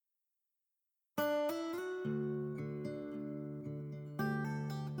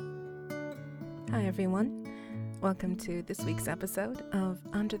Hi everyone, welcome to this week's episode of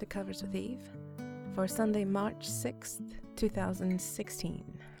Under the Covers with Eve for Sunday, March 6th,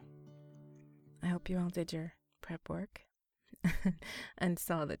 2016. I hope you all did your prep work and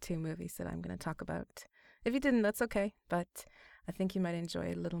saw the two movies that I'm going to talk about. If you didn't, that's okay, but I think you might enjoy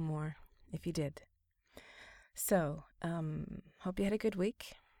it a little more if you did. So, hope you had a good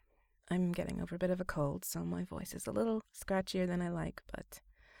week. I'm getting over a bit of a cold, so my voice is a little scratchier than I like, but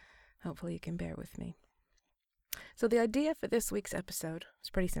hopefully you can bear with me. So the idea for this week's episode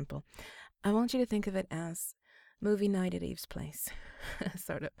is pretty simple. I want you to think of it as movie night at Eve's place,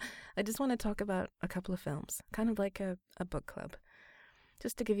 sort of. I just want to talk about a couple of films, kind of like a book club,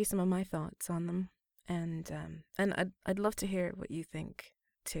 just to give you some of my thoughts on them. And I'd love to hear what you think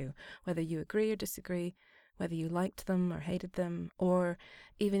too, whether you agree or disagree, whether you liked them or hated them, or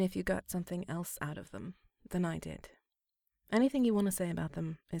even if you got something else out of them than I did. Anything you want to say about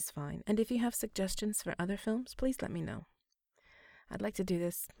them is fine, and if you have suggestions for other films, please let me know. I'd like to do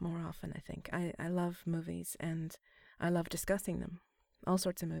this more often, I think. I love movies, and I love discussing them. All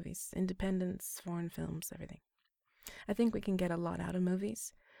sorts of movies, independents, foreign films, everything. I think we can get a lot out of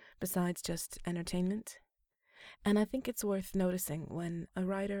movies, besides just entertainment. And I think it's worth noticing when a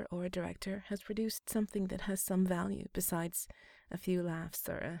writer or a director has produced something that has some value besides a few laughs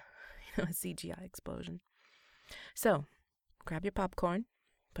or a CGI explosion. So, grab your popcorn,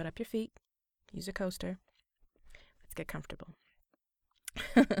 put up your feet, use a coaster. Let's get comfortable.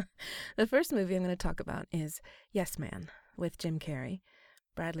 The first movie I'm going to talk about is Yes Man with Jim Carrey,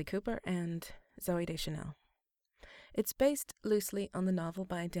 Bradley Cooper, and Zooey Deschanel. It's based loosely on the novel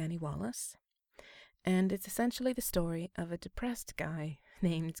by Danny Wallace, and it's essentially the story of a depressed guy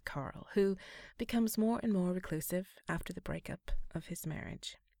named Carl who becomes more and more reclusive after the breakup of his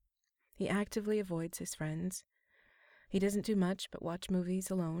marriage. He actively avoids his friends. He doesn't do much but watch movies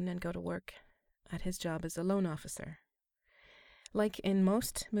alone and go to work at his job as a loan officer. Like in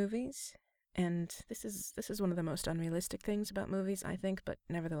most movies, and this is one of the most unrealistic things about movies, I think, but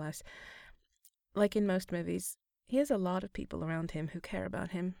nevertheless, like in most movies, he has a lot of people around him who care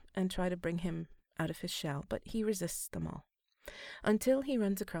about him and try to bring him out of his shell, but he resists them all. Until he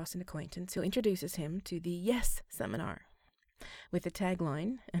runs across an acquaintance who introduces him to the Yes Seminar with the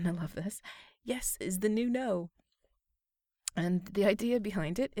tagline, and I love this, Yes is the new no. And the idea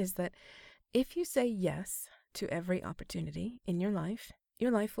behind it is that if you say yes to every opportunity in your life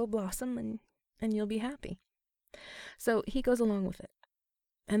will blossom and you'll be happy. So he goes along with it.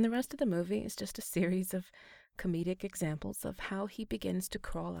 And the rest of the movie is just a series of comedic examples of how he begins to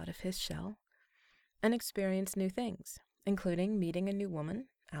crawl out of his shell and experience new things, including meeting a new woman,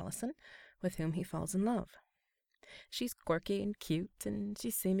 Allison, with whom he falls in love. She's quirky and cute, and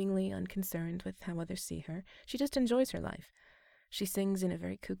she's seemingly unconcerned with how others see her. She just enjoys her life. She sings in a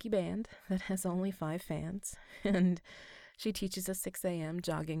very kooky band that has only 5 fans, and she teaches a 6 a.m.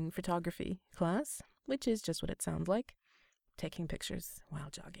 jogging photography class, which is just what it sounds like, taking pictures while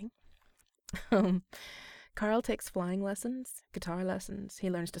jogging. Carl takes flying lessons, guitar lessons, he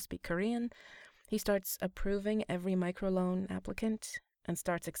learns to speak Korean, he starts approving every microloan applicant and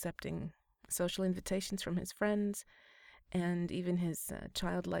starts accepting social invitations from his friends, and even his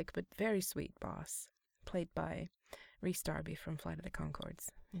childlike but very sweet boss, played by Rhys Darby from Flight of the Conchords.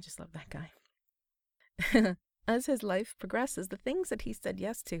 I just love that guy. As his life progresses, the things that he said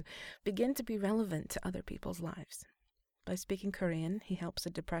yes to begin to be relevant to other people's lives. By speaking Korean, he helps a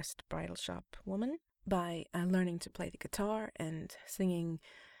depressed bridal shop woman. By learning to play the guitar and singing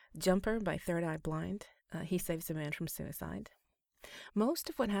Jumper by Third Eye Blind, he saves a man from suicide. Most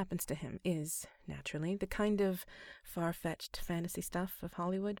of what happens to him is, naturally, the kind of far-fetched fantasy stuff of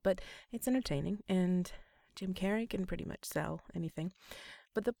Hollywood, but it's entertaining, and Jim Carrey can pretty much sell anything.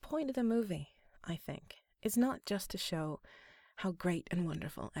 But the point of the movie, I think, is not just to show how great and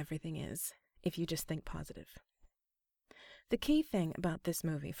wonderful everything is if you just think positive. The key thing about this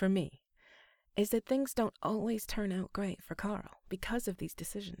movie, for me, is that things don't always turn out great for Carl because of these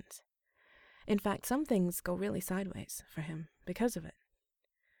decisions. In fact, some things go really sideways for him because of it.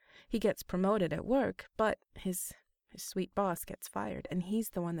 He gets promoted at work, but his sweet boss gets fired, and he's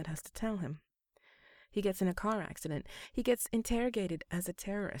the one that has to tell him. He gets in a car accident. He gets interrogated as a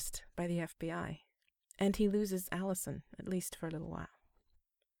terrorist by the FBI. And he loses Allison, at least for a little while.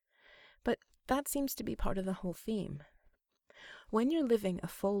 But that seems to be part of the whole theme. When you're living a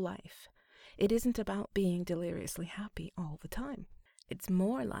full life, it isn't about being deliriously happy all the time. It's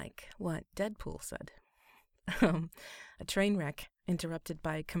more like what Deadpool said. A train wreck interrupted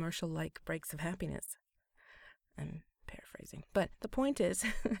by commercial-like breaks of happiness. I'm paraphrasing. But the point is,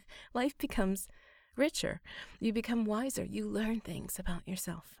 life becomes richer. You become wiser. You learn things about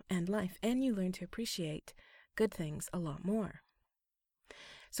yourself and life, and you learn to appreciate good things a lot more.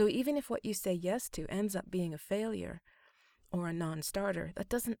 So even if what you say yes to ends up being a failure or a non-starter, that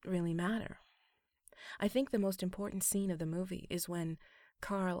doesn't really matter. I think the most important scene of the movie is when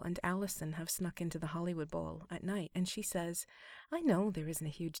Carl and Allison have snuck into the Hollywood Bowl at night, and she says, "I know there isn't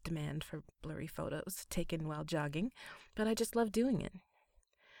a huge demand for blurry photos taken while jogging, but I just love doing it."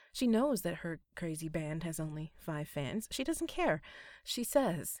 She knows that her crazy band has only 5 fans. She doesn't care. She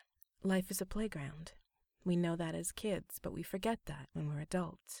says, "Life is a playground." We know that as kids, but we forget that when we're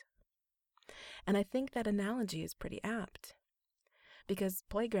adults. And I think that analogy is pretty apt, because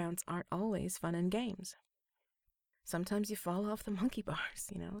playgrounds aren't always fun and games. Sometimes you fall off the monkey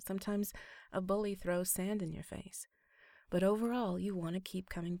bars, Sometimes a bully throws sand in your face. But overall, you want to keep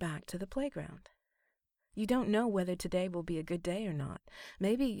coming back to the playground. You don't know whether today will be a good day or not.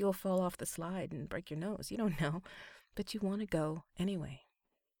 Maybe you'll fall off the slide and break your nose. You don't know. But you want to go anyway.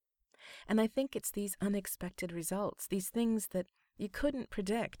 And I think it's these unexpected results, these things that you couldn't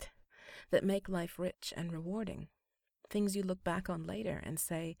predict, that make life rich and rewarding. Things you look back on later and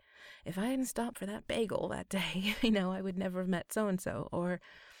say, if I hadn't stopped for that bagel that day, I would never have met so-and-so. Or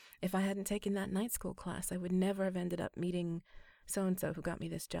if I hadn't taken that night school class, I would never have ended up meeting so-and-so who got me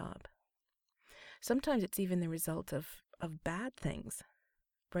this job. Sometimes it's even the result of bad things.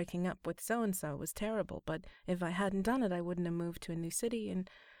 Breaking up with so-and-so was terrible, but if I hadn't done it, I wouldn't have moved to a new city and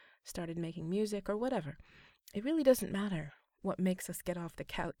started making music or whatever. It really doesn't matter what makes us get off the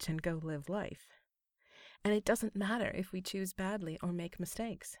couch and go live life. And it doesn't matter if we choose badly or make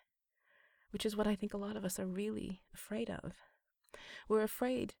mistakes, which is what I think a lot of us are really afraid of. We're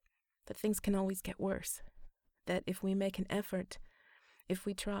afraid that things can always get worse, that if we make an effort, if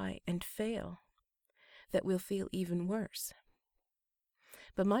we try and fail, that we'll feel even worse.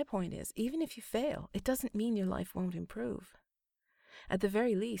 But my point is, even if you fail, it doesn't mean your life won't improve. At the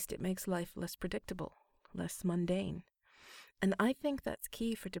very least, it makes life less predictable, less mundane. And I think that's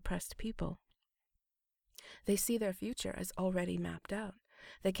key for depressed people. They see their future as already mapped out.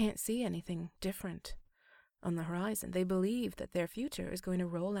 They can't see anything different on the horizon. They believe that their future is going to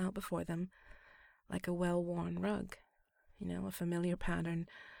roll out before them like a well-worn rug, a familiar pattern,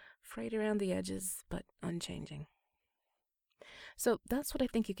 frayed around the edges, but unchanging. So that's what I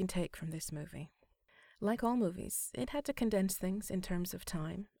think you can take from this movie. Like all movies, it had to condense things in terms of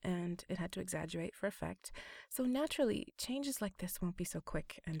time, and it had to exaggerate for effect, so naturally, changes like this won't be so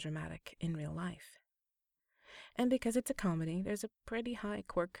quick and dramatic in real life. And because it's a comedy, there's a pretty high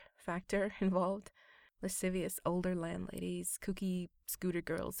quirk factor involved. Lascivious older landladies, kooky scooter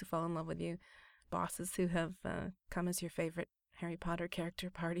girls who fall in love with you, bosses who have come as your favorite Harry Potter character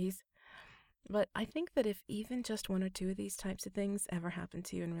parties. But I think that if even just 1 or 2 of these types of things ever happened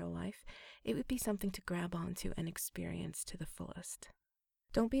to you in real life, it would be something to grab onto and experience to the fullest.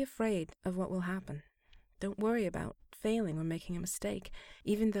 Don't be afraid of what will happen. Don't worry about failing or making a mistake.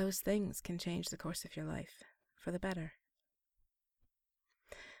 Even those things can change the course of your life for the better.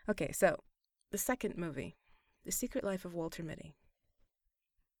 Okay, so the second movie, The Secret Life of Walter Mitty.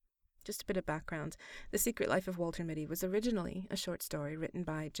 Just a bit of background. The Secret Life of Walter Mitty was originally a short story written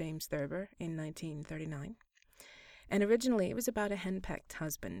by James Thurber in 1939. And originally it was about a henpecked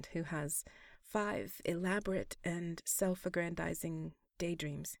husband who has 5 elaborate and self-aggrandizing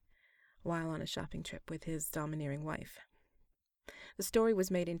daydreams while on a shopping trip with his domineering wife. The story was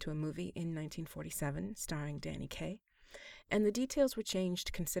made into a movie in 1947 starring Danny Kaye, and the details were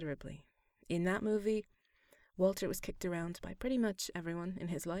changed considerably. In that movie, Walter was kicked around by pretty much everyone in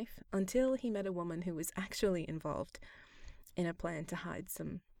his life until he met a woman who was actually involved in a plan to hide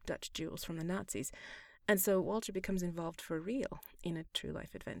some Dutch jewels from the Nazis, and so Walter becomes involved for real in a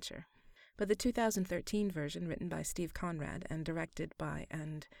true-life adventure. But the 2013 version, written by Steve Conrad and directed by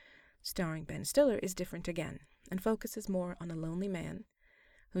and starring Ben Stiller, is different again and focuses more on a lonely man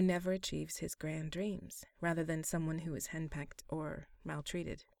who never achieves his grand dreams, rather than someone who is henpecked or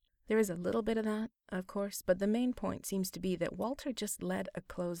maltreated. There is a little bit of that, of course, but the main point seems to be that Walter just led a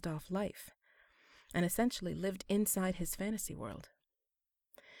closed-off life and essentially lived inside his fantasy world.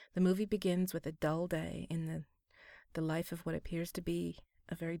 The movie begins with a dull day in the life of what appears to be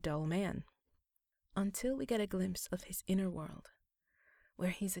a very dull man, until we get a glimpse of his inner world,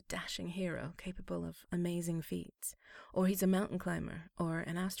 where he's a dashing hero capable of amazing feats, or he's a mountain climber or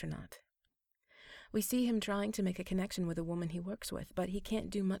an astronaut. We see him trying to make a connection with a woman he works with, but he can't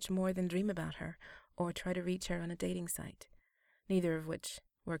do much more than dream about her or try to reach her on a dating site, neither of which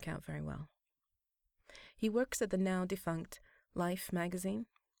work out very well. He works at the now-defunct Life magazine,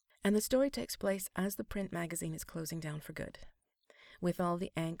 and the story takes place as the print magazine is closing down for good. with all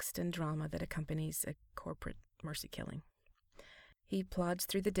the angst and drama that accompanies a corporate mercy killing. He plods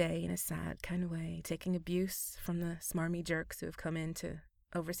through the day in a sad kind of way, taking abuse from the smarmy jerks who have come in to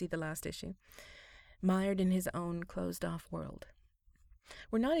oversee the last issue, mired in his own closed-off world.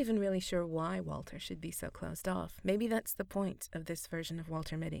 We're not even really sure why Walter should be so closed off. Maybe that's the point of this version of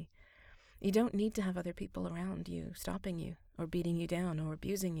Walter Mitty. You don't need to have other people around you, stopping you, or beating you down, or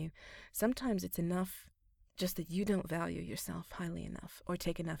abusing you. Sometimes it's enough just that you don't value yourself highly enough, or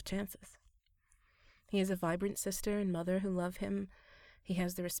take enough chances. He has a vibrant sister and mother who love him. He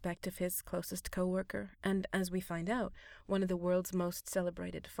has the respect of his closest co-worker, and, as we find out, one of the world's most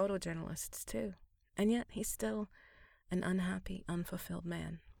celebrated photojournalists, too. And yet he's still an unhappy, unfulfilled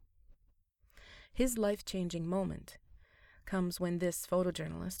man. His life-changing moment comes when this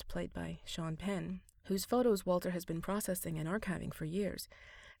photojournalist, played by Sean Penn, whose photos Walter has been processing and archiving for years,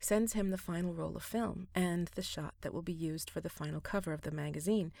 sends him the final roll of film and the shot that will be used for the final cover of the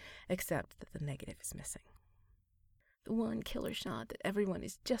magazine, except that the negative is missing. The one killer shot that everyone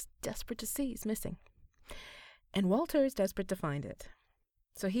is just desperate to see is missing. And Walter is desperate to find it.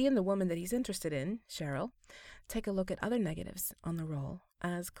 So he and the woman that he's interested in, Cheryl, take a look at other negatives on the roll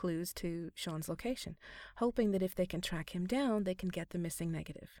as clues to Sean's location, hoping that if they can track him down, they can get the missing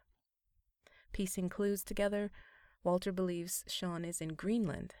negative. Piecing clues together, Walter believes Sean is in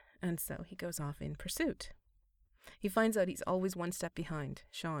Greenland, and so he goes off in pursuit. He finds out he's always one step behind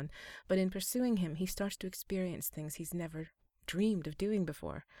Sean, but in pursuing him, he starts to experience things he's never dreamed of doing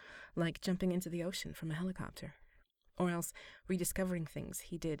before, like jumping into the ocean from a helicopter, or else rediscovering things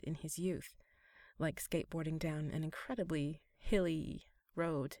he did in his youth, like skateboarding down an incredibly hilly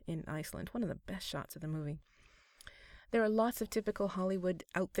road in Iceland, one of the best shots of the movie. There are lots of typical Hollywood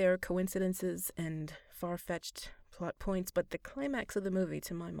out-there coincidences and far-fetched plot points, but the climax of the movie,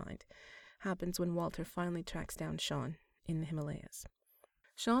 to my mind, happens when Walter finally tracks down Sean in the Himalayas.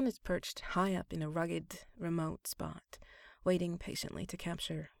 Sean is perched high up in a rugged, remote spot, waiting patiently to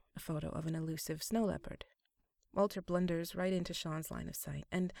capture a photo of an elusive snow leopard. Walter blunders right into Sean's line of sight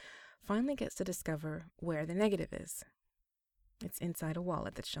and finally gets to discover where the negative is. It's inside a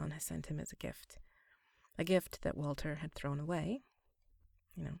wallet that Sean has sent him as a gift that Walter had thrown away.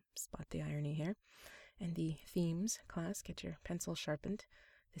 Spot the irony here. And the themes class, get your pencil sharpened.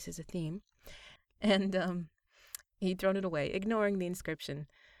 This is a theme. And he'd thrown it away, ignoring the inscription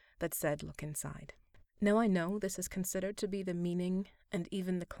that said, "Look inside." Now I know this is considered to be the meaning and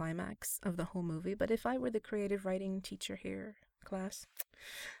even the climax of the whole movie, but if I were the creative writing teacher here, class,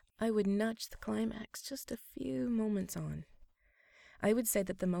 I would nudge the climax just a few moments on. I would say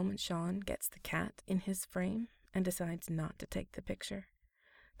that the moment Sean gets the cat in his frame and decides not to take the picture,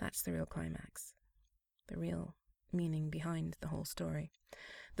 that's the real climax, the real meaning behind the whole story.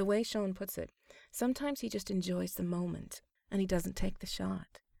 The way Sean puts it, sometimes he just enjoys the moment and he doesn't take the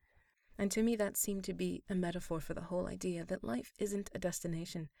shot. And to me that seemed to be a metaphor for the whole idea that life isn't a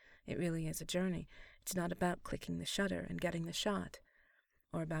destination, it really is a journey. It's not about clicking the shutter and getting the shot,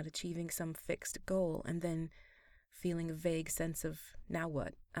 or about achieving some fixed goal and then feeling a vague sense of now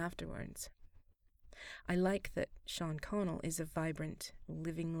what afterwards. I like that Sean Connell is a vibrant,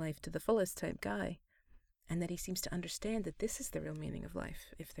 living life to the fullest type guy, and that he seems to understand that this is the real meaning of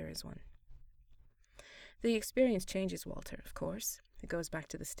life, if there is one. The experience changes Walter, of course. He goes back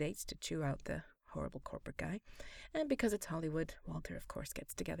to the States to chew out the horrible corporate guy, and because it's Hollywood, Walter, of course,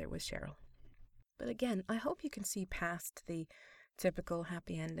 gets together with Cheryl. But again, I hope you can see past the typical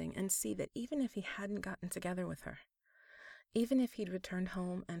happy ending and see that even if he hadn't gotten together with her, even if he'd returned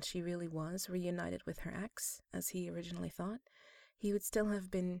home and she really was reunited with her ex, as he originally thought, he would still have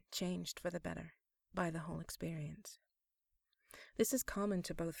been changed for the better by the whole experience. This is common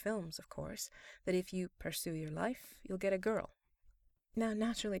to both films, of course, that if you pursue your life, you'll get a girl. Now,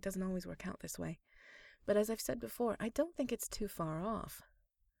 naturally, it doesn't always work out this way, but as I've said before, I don't think it's too far off.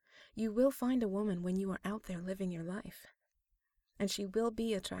 You will find a woman when you are out there living your life, and she will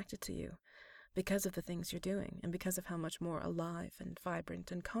be attracted to you because of the things you're doing and because of how much more alive and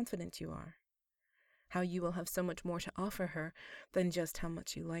vibrant and confident you are, how you will have so much more to offer her than just how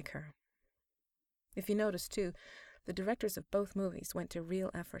much you like her. If you notice, too, the directors of both movies went to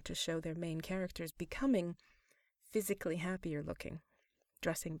real effort to show their main characters becoming physically happier looking,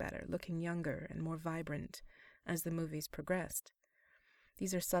 dressing better, looking younger and more vibrant as the movies progressed.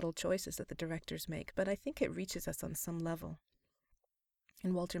 These are subtle choices that the directors make, but I think it reaches us on some level.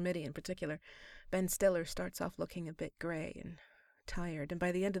 In Walter Mitty in particular, Ben Stiller starts off looking a bit gray and tired, and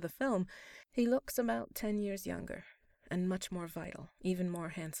by the end of the film, he looks about 10 years younger and much more vital, even more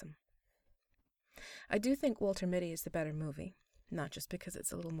handsome. I do think Walter Mitty is the better movie, not just because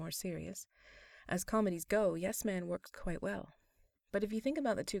it's a little more serious. As comedies go, Yes Man works quite well. But if you think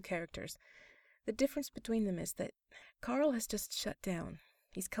about the two characters, the difference between them is that Carl has just shut down.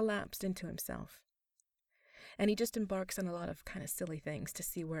 He's collapsed into himself. And he just embarks on a lot of kind of silly things to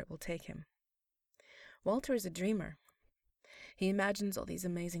see where it will take him. Walter is a dreamer. He imagines all these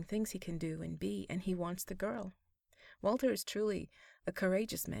amazing things he can do and be, and he wants the girl. Walter is truly a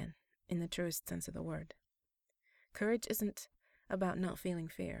courageous man, in the truest sense of the word. Courage isn't about not feeling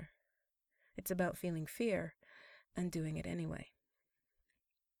fear. It's about feeling fear and doing it anyway.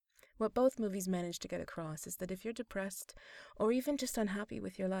 What both movies manage to get across is that if you're depressed or even just unhappy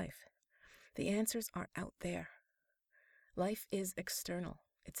with your life, the answers are out there. Life is external.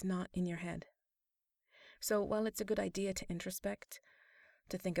 It's not in your head. So while it's a good idea to introspect,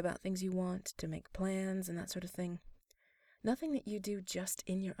 to think about things you want, to make plans and that sort of thing, nothing that you do just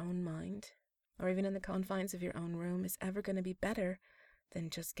in your own mind, or even in the confines of your own room, is ever going to be better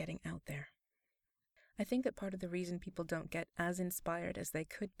than just getting out there. I think that part of the reason people don't get as inspired as they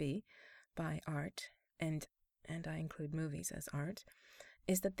could be by art, and I include movies as art,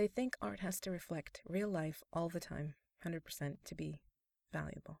 is that they think art has to reflect real life all the time, 100%, to be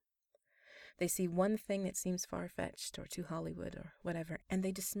valuable. They see one thing that seems far-fetched or too Hollywood or whatever, and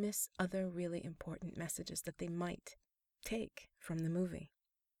they dismiss other really important messages that they might take from the movie.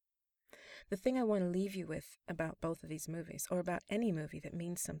 The thing I want to leave you with about both of these movies, or about any movie that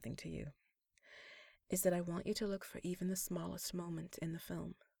means something to you, is that I want you to look for even the smallest moment in the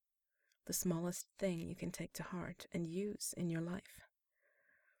film, the smallest thing you can take to heart and use in your life.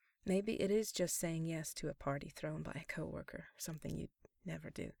 Maybe it is just saying yes to a party thrown by a coworker, something you'd never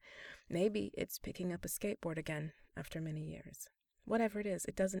do. Maybe it's picking up a skateboard again after many years. Whatever it is,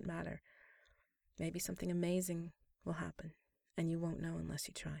 it doesn't matter. Maybe something amazing will happen, and you won't know unless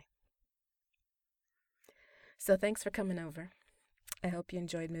you try. So thanks for coming over. I hope you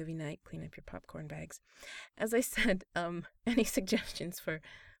enjoyed movie night. Clean up your popcorn bags. As I said, any suggestions for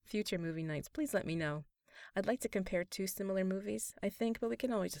future movie nights, please let me know. I'd like to compare two similar movies, I think, but we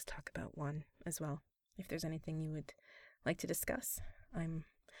can always just talk about one as well. If there's anything you would like to discuss, I'm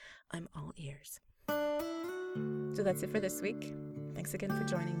all ears. So that's it for this week. Thanks again for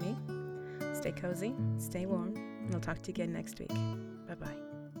joining me. Stay cozy, stay warm, and I'll talk to you again next week.